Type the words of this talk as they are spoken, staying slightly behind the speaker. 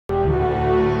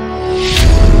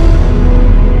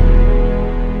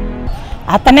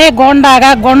అతనే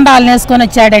గోండాలు వేసుకొని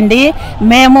వచ్చాడండి.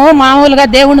 మేము మామూలుగా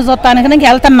దేవుణ్ణి చూస్తానికి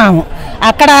వెళ్తున్నాము.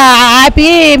 అక్కడ ఆపి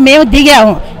మేము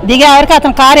దిగే వరకు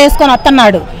అతను కారు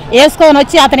వేసుకొని వేసుకొని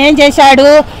వచ్చి అతను ఏం చేశాడు,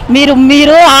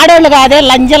 మీరు ఆడోళ్ళు కాదే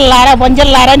లంజల్లారా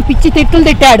బొంజల్లారా అని పిచ్చి తిట్టులు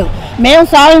తిట్టాడు. మేము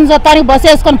స్వామిని చూస్తానికి బస్సు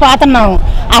వేసుకొని పోతున్నాము.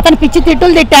 అతను పిచ్చి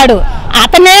తిట్టులు తిట్టాడు.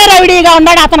 అతనే రవిడీగా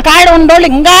ఉన్నాడు. అతని కాడ ఉండోళ్ళు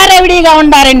ఇంకా రవిడీగా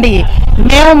ఉండారండి.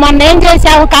 మేము మొన్న ఏం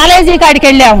చేసాము, కాలేజీ కాడికి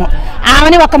వెళ్ళాము.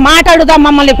 ఆమెని ఒక మాట అడుగుదాం,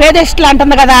 మమ్మల్ని పేదెస్టులు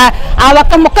అంటుంది కదా, ఆ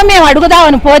ఒక్క ముక్క మేము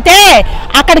అడుగుదామని పోతే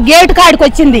అక్కడ గేటు కాడికి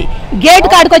వచ్చింది. గేటు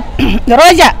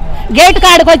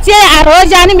కాడికి వచ్చి ఆ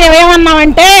రోజాని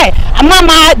మేమేమన్నామంటే,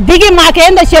 అమ్మ దిగి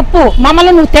మాకేందో చెప్పు,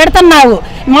 మమ్మల్ని నువ్వు తిడుతున్నావు,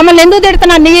 మమ్మల్ని ఎందుకు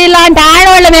తిడుతున్నావు, నీలాంటి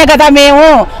ఆడవాళ్ళమే కదా మేము,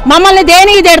 మమ్మల్ని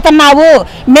దేనికి తిడుతున్నావు,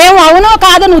 మేము అవునో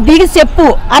కాదు నువ్వు దిగి చెప్పు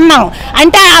అన్నాం.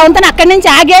 అంటే అంతని అక్కడి నుంచి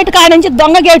ఆ గేటు కాడ నుంచి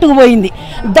దొంగ గేటుకు పోయింది.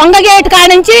 దొంగ గేటు కాడ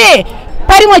నుంచి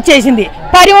పరిమ వచ్చేసింది.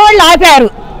 పరిమోళ్ళు ఆపారు.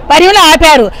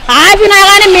 ఆపినా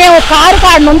కానీ మేము కారు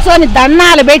కాడు నుంచొని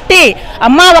దండాలు పెట్టి,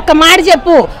 అమ్మ ఒక్క మాట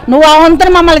చెప్పు, నువ్వు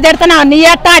అవంతను మమ్మల్ని తిడుతున్నావు, నీ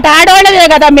ఎట్టాట ఆడవాళ్ళవే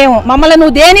కదా మేము, మమ్మల్ని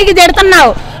నువ్వు దేనికి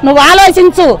తిడుతున్నావు, నువ్వు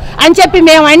ఆలోచించు అని చెప్పి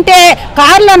మేము అంటే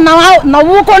కారులో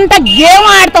నవ్వుకుంటా గేమ్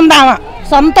ఆడుతుందామా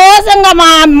సంతోషంగా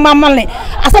మమ్మల్ని.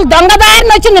 అసలు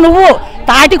దొంగదారిని వచ్చింది, నువ్వు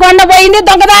తాటికొండ పోయింది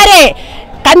దొంగదారే,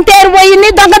 కంతేరు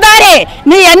పోయింది దొంగదారే,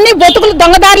 నీ అన్ని బతుకులు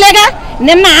దొంగదారులేగా.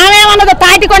 నిన్న ఆమెమన్నది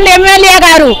తాటికొండ ఎమ్మెల్యే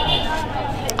గారు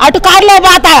అటు కారులో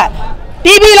బాత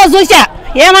టీవీలో చూసా,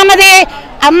 ఏమన్నది,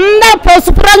 అందరు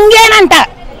పసుపు రంగేనంట,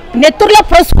 నెత్తురులో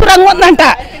పసుపు రంగు ఉందంట.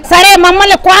 సరే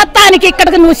మమ్మల్ని కోత్తానికి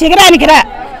ఇక్కడికి నువ్వు శిఖరానికి రా,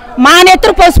 మా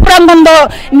నెత్తురు పసుపు రంగు ఉందో,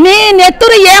 నీ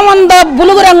నెత్తురు ఏముందో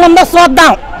బులుగు రంగు ఉందో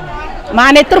చూద్దాం. మా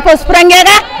నెత్తురు పసుపు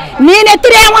రంగేగా, నీ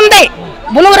నెత్తురు ఏముంది,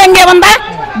 బులుగు రంగే ఉందా,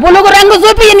 బులుగు రంగు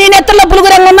చూపి, నీ నెత్తుల్లో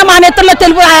బులుగు రంగు ఉందా, మా నెత్తుల్లో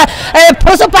తెలుపు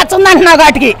పసుపు పచ్చ ఉందంటున్నావు.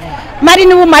 వాటికి మరి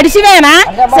నువ్వు మడిసివేనా?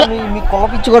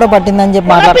 కులపిచ్చి కూడా పట్టిందని చెప్పి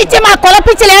కులపిచ్చి మా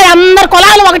కులపిచ్చి లేదు, అందరు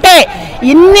కులాలు ఒకటే.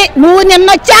 నువ్వు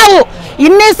నిన్నొచ్చావు,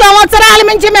 ఇన్ని సంవత్సరాల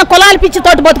నుంచి మేము కులాల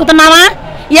పిచ్చితోటి బతుకుతున్నావా?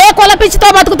 ఏ కుల పిచ్చితో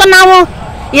బతుకుతున్నావు?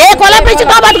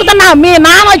 మీ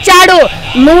నాన్న వచ్చాడు,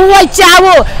 నువ్వు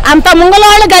వచ్చావు, అంత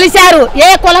ముంగలోళ్ళు కలిశారు, ఏ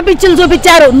కులపిచ్చిలు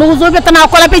చూపించారు? నువ్వు చూపిస్తున్నావు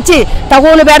కులపిచ్చి,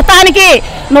 తగులు పెడతానికి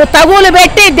నువ్వు తగులు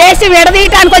పెట్టి దేశం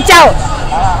విడదీయటానికి వచ్చావు.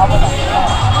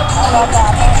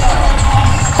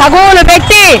 తగువులు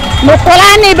పెట్టి నువ్వు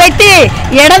కులాన్ని పెట్టి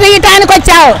ఎడదీయటానికి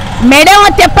వచ్చావు. మెడమ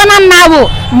తిప్పనన్నావు,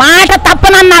 మాట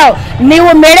తప్పనన్నావు.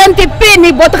 నువ్వు మెడం తిప్పి నీ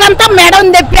బతుకంతా మెడం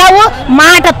తెప్పావు,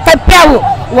 మాట తప్పావు.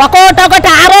 ఒకటొకటి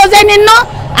ఆ రోజే నిన్ను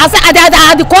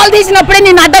అది కోలు తీసినప్పుడే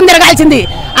నిన్ను అడ్డం తిరగాల్సింది.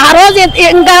 ఆ రోజు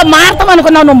ఇంకా మారతాం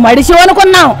అనుకున్నావు, నువ్వు మడిసివు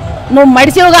అనుకున్నావు. నువ్వు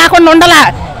మడిసివు కాకుండా ఉండలా,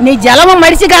 నీ జలమ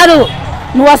మడిసి కాదు,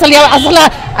 నువ్వు అసలు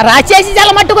రాచేసి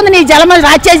జలం అట్టుకుంది, నీ జలమ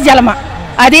రాచేసి జలమ.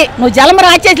 అది నువ్వు జలమ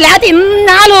రాచేసి లేకపోతే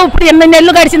ఇన్నాళ్ళు, ఇప్పుడు 8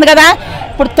 నెలలు గడిచింది కదా,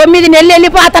 ఇప్పుడు 9 నెలలు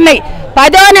వెళ్ళిపోతున్నాయి,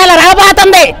 10వ నెల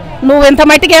రాబోతుంది. నువ్వు ఇంత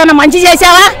మట్టికి ఏమైనా మంచి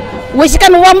చేసావా? ఉసుక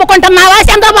నువ్వు అమ్ముకుంటున్నావా?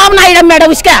 చంద్రబాబు నాయుడు అమ్మాడు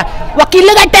ఉసుక. ఒక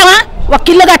ఇల్లు కట్టావా? ఒక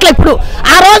ఇల్లు కట్టలే. ఇప్పుడు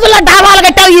ఆ రోజుల్లో డాబాలు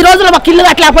కట్టావు, ఈ రోజుల్లో ఒక ఇల్లు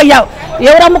కట్టలేకపోయావు.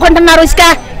 ఎవరు అమ్ముకుంటున్నారు ఉసుక?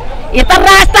 ఇతర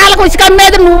రాష్ట్రాలకు ఉసుక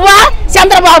అమ్మేది నువ్వా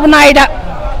చంద్రబాబు నాయుడు?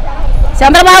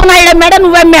 చంద్రబాబు నాయుడు అమ్మాడా,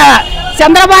 నువ్వమ్మావా?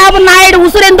 చంద్రబాబు నాయుడు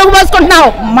ఉసురు ఎందుకు పోసుకుంటున్నావు?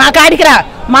 మా కాడికి రా,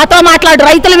 మాతో మాట్లాడు,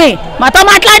 రైతులవి మాతో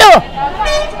మాట్లాడు.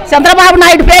 చంద్రబాబు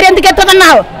నాయుడు పేరు ఎందుకు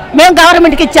ఎత్తుతున్నావు? మేము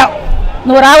గవర్నమెంట్కి ఇచ్చాం,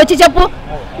 నువ్వు రావచ్చి చెప్పు.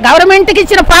 గవర్నమెంట్కి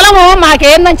ఇచ్చిన ఫలము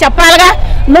మాకేందని చెప్పాలిగా.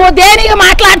 నువ్వు దేనికి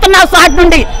మాట్లాడుతున్నావు? సాట్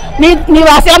నుండి నీవు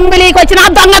అసెంబ్లీకి వచ్చిన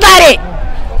దొంగదారి,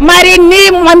 మరి నీ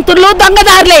మంత్రులు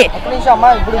దొంగదారులే.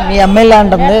 ఇప్పుడు మీ ఎమ్మెల్యే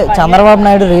అంటుంది చంద్రబాబు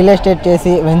నాయుడు రియల్ ఎస్టేట్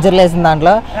చేసి వెంచర్లు వేసిన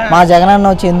దాంట్లో మా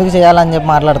జగనన్న వచ్చి ఎందుకు చేయాలని చెప్పి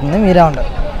మాట్లాడుతుంది. మీరే ఉంటారు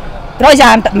రోజా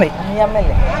అంటుంది,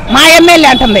 మా ఎమ్మెల్యే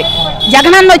అంటుంది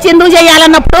జగనన్న వచ్చి ఎందుకు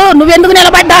చేయాలన్నప్పుడు నువ్వెందుకు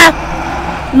నిలబడ్డా?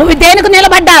 నువ్వు దేనికి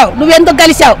నిలబడ్డావు? నువ్వెందుకు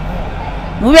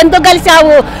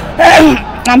కలిసావు?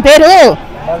 ఆమె పేరు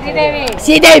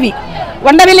శ్రీదేవి,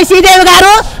 ఉండవిల్లి శ్రీదేవి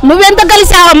గారు. నువ్వెందుకు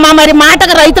కలిసావమ్మా? మరి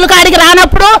మాటకు రైతుల కాడికి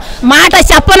రానప్పుడు, మాట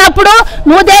చెప్పనప్పుడు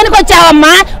నువ్వు దేనికి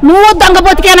వచ్చావమ్మా? నువ్వు దొంగ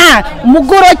బతికేనా?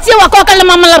 ముగ్గురు వచ్చి ఒక్కొక్కళ్ళు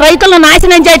మమ్మల్ని రైతులను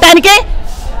నాశనం చేయటానికి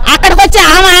అక్కడికి వచ్చి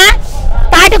ఆమె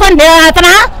తాటికొండ అతన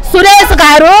సురేష్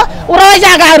గారు,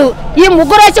 రోజా గారు, ఈ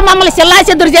ముగ్గురు వచ్చి మమ్మల్ని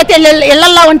చెల్లాచెదురు చేతి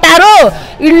ఇళ్లలో ఉంటారు,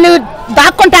 ఇళ్ళు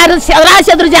దాక్కుంటారు,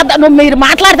 చెల్లాచెదురు చేద్దాం. నువ్వు మీరు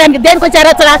మాట్లాడడానికి దేనికి వచ్చారు?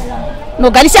 అసలు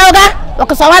నువ్వు కలిసావుగా,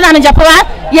 ఒక సమాధానం చెప్పవా?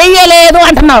 వేయలేదు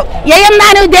అంటున్నావు. ఏయన్నా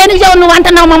నువ్వు దేనికి నువ్వు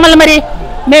అంటున్నావు మమ్మల్ని? మరి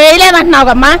మేము వేయలేదు అంటున్నావు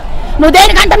అమ్మా, నువ్వు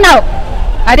దేనికి అంటున్నావు?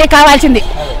 అదే కావాల్సింది.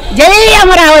 జై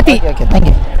అమరావతి.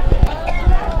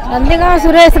 అందుగా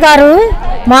సురేష్ గారు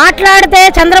మాట్లాడితే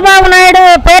చంద్రబాబు నాయుడు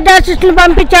పేద ఆర్టిస్టులు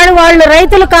పంపించాడు, వాళ్ళు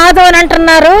రైతులు కాదు అని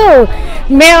అంటున్నారు.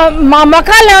 మేము మా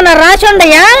మొఖాలు ఏమైనా రాసి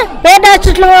ఉండయా? పేద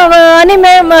ఆర్టిస్టులు అని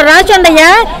మేము రాసి ఉండయా?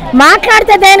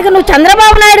 మాట్లాడితే దేనికి? నువ్వు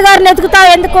చంద్రబాబు నాయుడు గారిని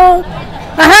ఎతుకుతావు ఎందుకు?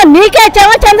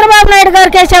 నీకేసావా చంద్రబాబు నాయుడు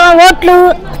గారికి వేసావా ఓట్లు?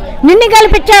 నిన్ను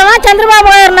గెలిపించావా చంద్రబాబు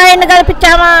నాయుడిని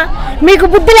గెలిపించావా? మీకు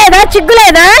బుద్ధి లేదా, చిగ్గు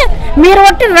లేదా? మీరు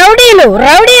ఒట్టి రౌడీలు,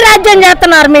 రౌడీ రాజ్యం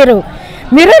చేస్తున్నారు.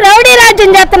 మీరు రౌడీ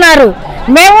రాజ్యం చేస్తున్నారు.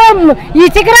 మేము ఈ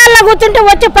శిఖరాల్లో కూర్చుంటే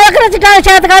వచ్చి పలకరించడానికి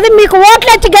చేత కాదు, మీకు ఓట్లు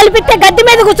వచ్చి గెలిపిస్తే గద్దె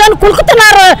మీద కూర్చొని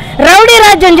కులుకుతున్నారు రౌడీ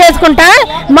రాజ్యం చేసుకుంటా.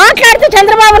 మాట్లాడితే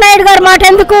చంద్రబాబు నాయుడు గారు మాట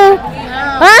ఎందుకు?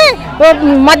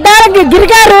 మద్దాలకి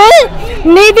గిరిగారు,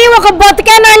 నీది ఒక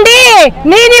బతుకేనండి,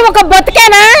 నీది ఒక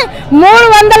బతుకేనా?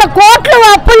 300 కోట్లు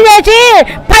అప్పులు చేసి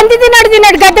పంది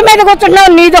తిన్నాడు గద్దె మీద కూర్చుంటున్నావు,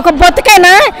 నీది ఒక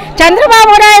బతుకేనా?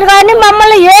 చంద్రబాబు నాయుడు గారిని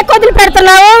మమ్మల్ని ఏ కొదిలి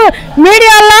పెడుతున్నావు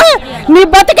మీడియాలో? నీ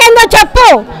బతుకేందో చెప్పు.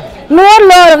 నువ్వు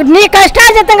నీ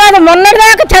కష్టాజితం కాదు.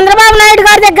 మొన్నటిదాకా చంద్రబాబు నాయుడు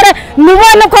గారి దగ్గర నువ్వు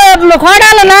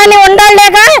కోడాలు నాని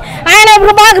ఉండాలేగా, ఆయన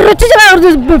ఇప్పుడు బాగా రుచి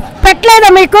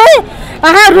పెట్టలేదా మీకు?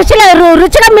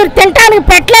 రుచిగా మీరు తినటానికి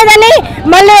పెట్టలేదని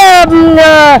మళ్ళీ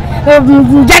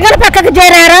జగన్ పక్కకు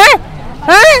చేరారా?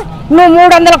 నువ్వు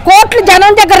 300 కోట్లు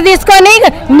జనం దగ్గర తీసుకొని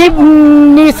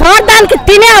నీ స్వార్థానికి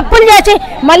తినే అప్పులు చేసి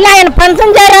మళ్ళీ ఆయన పంచం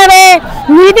చేరావే,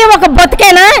 నీది ఒక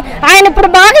బతుకేనా? ఆయన ఇప్పుడు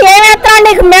బాగా ఏమేస్తాడు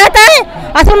నీకు మేత?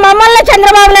 అసలు మమ్మల్ని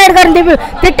చంద్రబాబు నాయుడు గారిని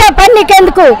తిట్టే పని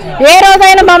నీకెందుకు? ఏ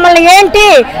రోజైనా మమ్మల్ని ఏంటి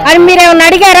అని మీరేమన్నా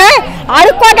అడిగారా?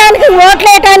 అడుక్కోవడానికి ఓట్లు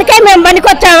వేయటానికే మేము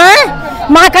పనికొచ్చామా?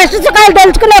 మా కష్ట సుఖాలు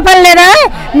తెలుసుకునే పని లేదా?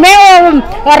 మేము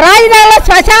రాజధానిలో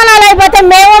శ్మశానాలు అయిపోతే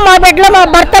మేము, మా బిడ్డలు, మా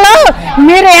భర్తలు,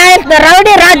 మీరు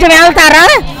రౌడీ రాజ్యం వెళ్తారా?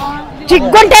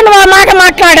 చిగ్గుంటే నువ్వు ఆ మాట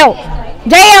మాట్లాడావు.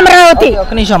 జై అమరావతి.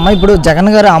 ఒక నిమిషం అమ్మ, ఇప్పుడు జగన్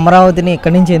గారు అమరావతిని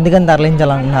ఇక్కడి నుంచి ఎందుకని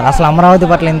తరలించాలనుకుంటున్నారు? అసలు అమరావతి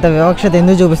పట్ల ఇంత వివక్షత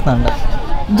ఎందుకు చూపిస్తున్నారు?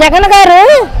 జగన్ గారు,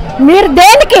 మీరు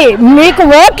దేనికి? మీకు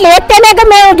ఓట్లు వేస్తేనేక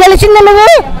మేము గెలిచింది నువ్వు,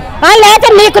 లేక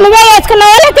నీకు నువ్వే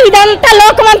వేసుకున్నావా, లేక ఇదంతా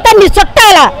లోకమంతా నీ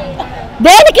చుట్టాలా?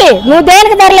 దేనికి నువ్వు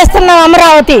దేనికి తరలిస్తున్నావు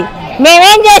అమరావతి?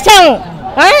 మేమేం చేసాము?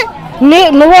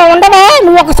 నువ్వు ఉండవా?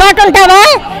 నువ్వు ఒక చోట ఉంటావా?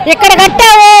 ఇక్కడ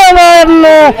కట్టావు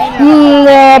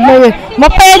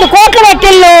 35 కోట్లు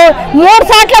పెట్టిళ్ళు, 3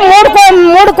 చోట్ల 3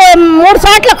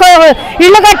 చోట్ల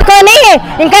ఇల్లు కట్టుకొని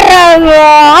ఇంకా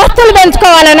ఆస్తులు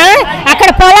పెంచుకోవాలనా? అక్కడ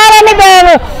పొలాలని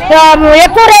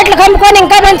ఎక్కువ రేట్లు కమ్ముకొని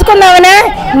ఇంకా పెంచుకున్నావనా?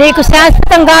 నీకు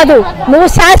శాశ్వతం కాదు, నువ్వు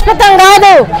శాశ్వతం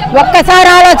కాదు. ఒక్కసారి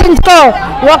ఆలోచించుకో.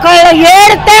 ఒకళ్ళు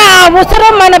ఏడితే ఆ ఉసురు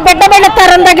మన బిడ్డ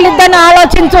తరం తగిలిద్దని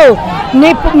ఆలోచించు.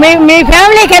 మీ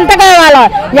ఫ్యామిలీకి ఎంత కావాలో,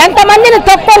 ఎంతమందిని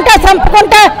తొక్కుంటా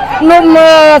చంపుకుంటా నువ్వు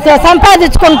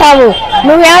సంపాదించుకుంటావు,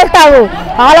 నువ్వు వెళ్తావు.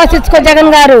 ఆలోచించుకో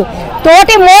జగన్ గారు.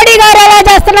 తోటి మోడీ గారు ఎలా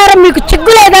చేస్తున్నారో మీకు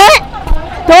చిగ్గు లేదా?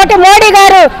 తోటి మోడీ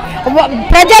గారు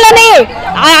ప్రజలని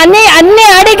అన్ని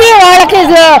అడిగి వాళ్ళకి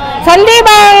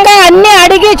సందీభంగా అన్ని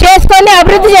అడిగి చేసుకొని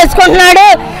అభివృద్ధి చేసుకుంటున్నాడు.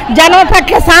 జనం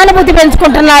పట్ల సానుభూతి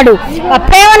పెంచుకుంటున్నాడు,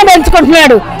 ప్రేమను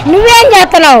పెంచుకుంటున్నాడు. నువ్వేం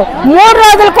చేస్తున్నావు? 3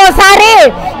 రోజులకోసారి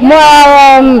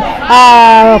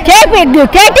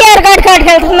కేటీఆర్ కాడికి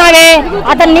వెళ్తున్నావే,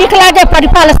 అతను నీకులాగే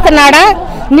పరిపాలిస్తున్నాడా?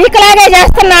 నీకులాగే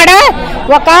చేస్తున్నాడా?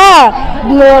 ఒక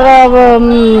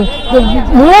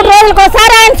 3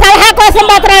 రోజులకోసారి ఆయన సలహా కోసం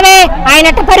పోతున్నావే, ఆయన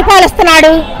ఎట్ట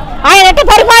పరిపాలిస్తున్నాడు?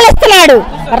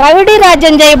 రౌడీ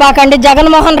రాజ్యం చేయబాకండి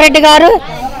జగన్మోహన్ రెడ్డి గారు.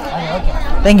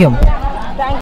 Thank you.